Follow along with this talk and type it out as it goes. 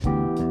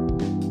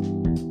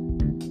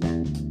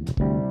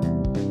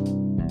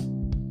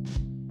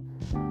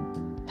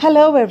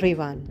Hello,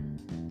 everyone,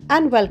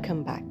 and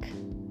welcome back.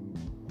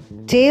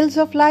 Tales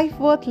of Life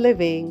Worth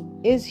Living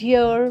is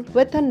here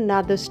with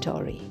another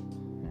story,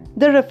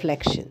 The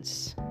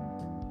Reflections.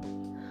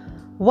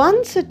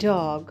 Once a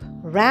dog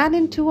ran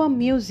into a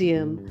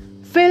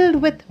museum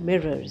filled with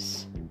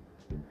mirrors.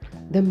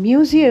 The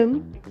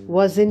museum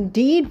was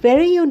indeed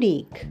very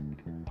unique.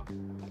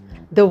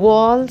 The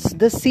walls,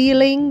 the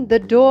ceiling, the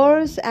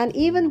doors, and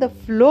even the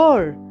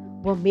floor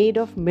were made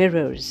of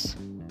mirrors.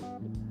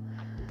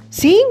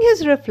 Seeing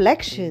his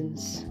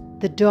reflections,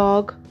 the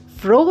dog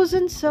froze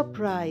in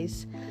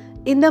surprise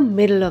in the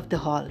middle of the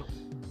hall.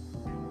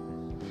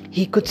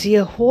 He could see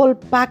a whole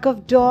pack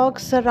of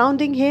dogs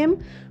surrounding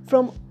him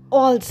from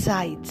all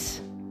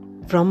sides,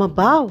 from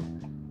above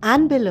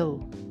and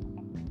below.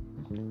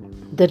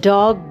 The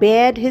dog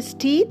bared his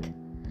teeth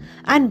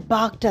and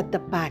barked at the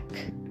pack.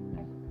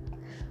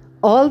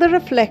 All the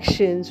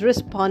reflections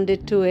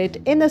responded to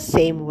it in the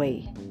same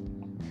way.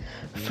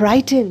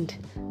 Frightened,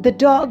 the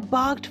dog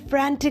barked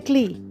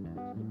frantically.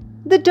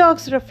 The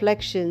dog's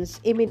reflections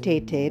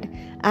imitated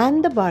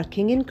and the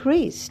barking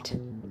increased.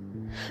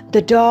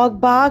 The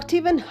dog barked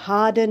even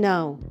harder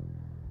now,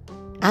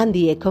 and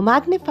the echo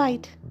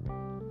magnified.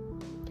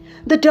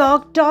 The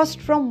dog tossed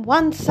from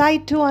one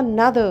side to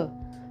another,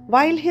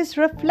 while his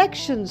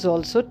reflections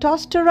also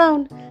tossed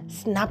around,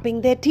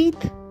 snapping their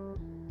teeth.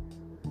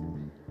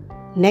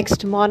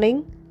 Next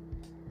morning,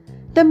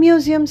 the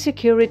museum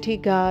security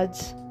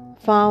guards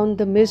found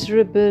the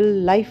miserable,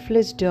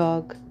 lifeless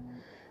dog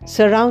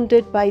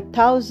surrounded by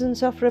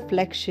thousands of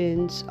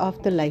reflections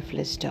of the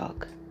lifeless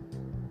dog.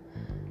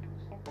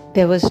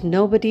 There was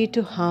nobody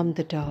to harm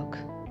the dog.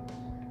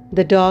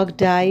 The dog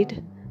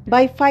died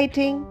by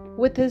fighting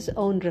with his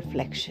own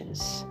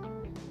reflections.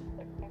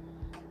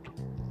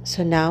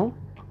 So now,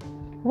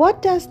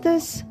 what does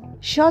this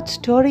short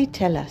story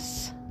tell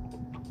us?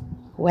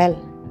 Well,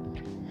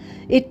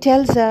 it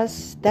tells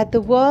us that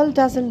the world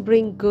doesn't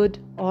bring good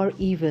or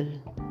evil,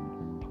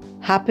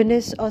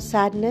 happiness or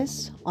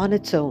sadness on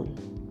its own.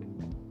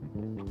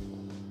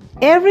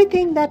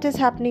 Everything that is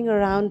happening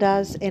around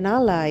us in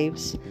our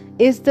lives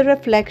is the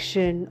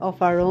reflection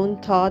of our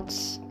own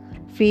thoughts,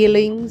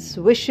 feelings,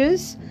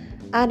 wishes,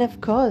 and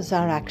of course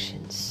our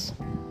actions.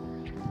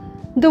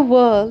 The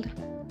world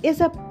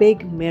is a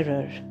big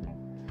mirror,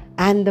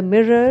 and the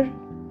mirror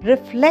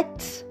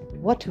reflects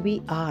what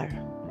we are.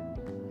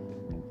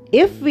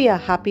 If we are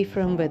happy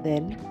from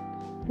within,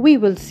 we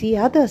will see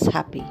others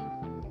happy.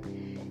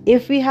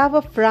 If we have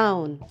a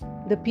frown,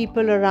 the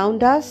people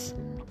around us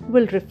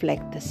will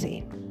reflect the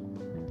same.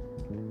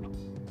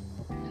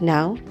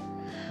 Now,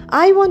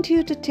 I want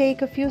you to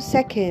take a few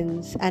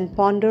seconds and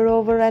ponder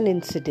over an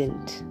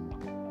incident.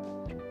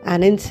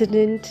 An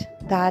incident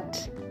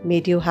that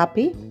made you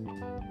happy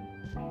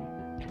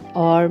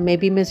or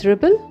maybe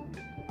miserable.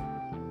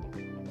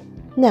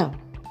 Now,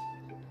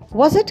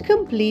 was it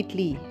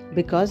completely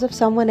because of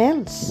someone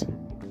else?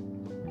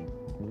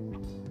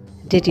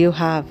 Did you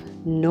have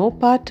no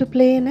part to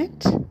play in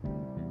it?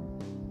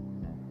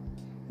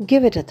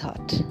 Give it a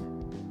thought.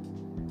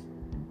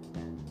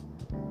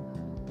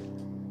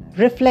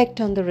 Reflect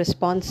on the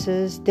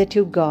responses that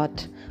you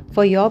got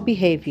for your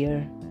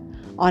behavior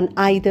on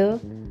either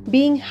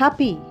being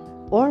happy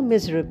or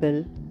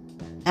miserable,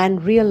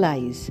 and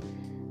realize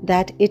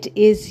that it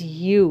is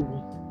you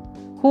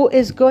who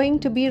is going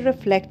to be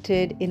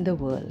reflected in the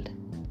world.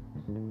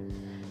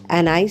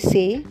 And I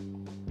say,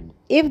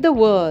 if the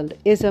world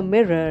is a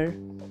mirror,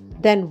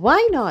 then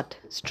why not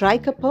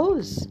strike a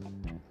pose?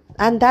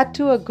 And that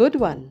too a good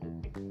one.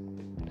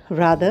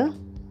 Rather,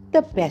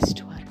 the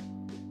best one.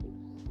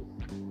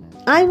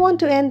 I want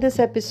to end this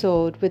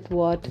episode with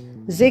what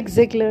Zig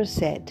Ziglar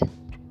said.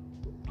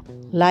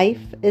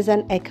 Life is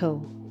an echo.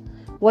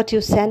 What you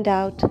send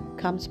out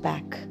comes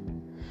back.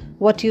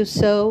 What you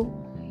sow,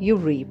 you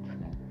reap.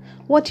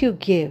 What you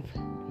give,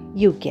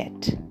 you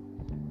get.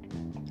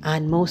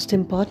 And most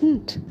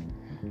important,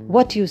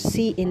 what you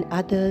see in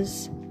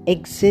others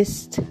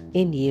exists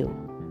in you.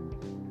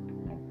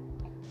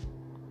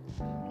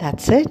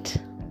 That's it.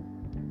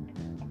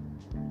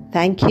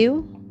 Thank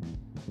you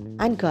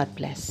and God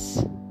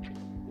bless.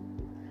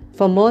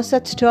 For more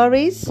such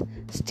stories,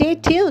 stay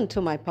tuned to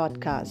my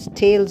podcast,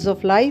 Tales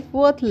of Life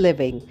Worth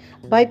Living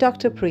by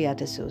Dr. Priya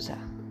D'Souza.